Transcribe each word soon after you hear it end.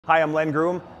Hi, I'm Len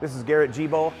Groom. This is Garrett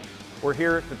Gibo. We're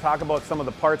here to talk about some of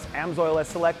the parts AMSOIL has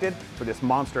selected for this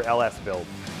monster LS build.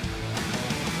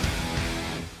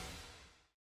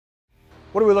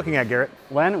 What are we looking at, Garrett?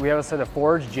 Len, we have a set of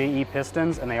forged JE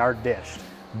pistons and they are dished.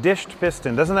 Dished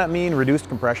piston, doesn't that mean reduced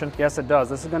compression? Yes, it does.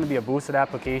 This is going to be a boosted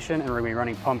application and we're going to be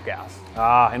running pump gas.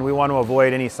 And we want to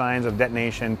avoid any signs of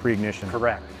detonation pre-ignition.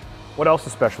 Correct. What else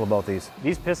is special about these?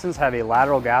 These pistons have a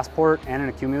lateral gas port and an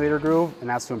accumulator groove, and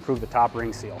that's to improve the top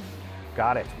ring seal.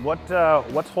 Got it.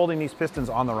 What's holding these pistons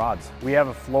on the rods? We have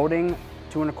a floating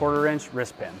 2 1/4 inch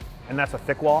wrist pin. And that's a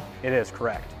thick wall? It is,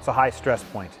 correct. It's a high stress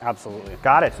point. Absolutely.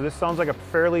 Got it. So this sounds like a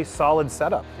fairly solid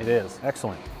setup. It is.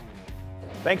 Excellent.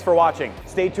 Thanks for watching.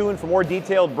 Stay tuned for more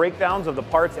detailed breakdowns of the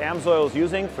parts AMSOIL is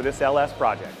using for this LS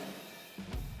project.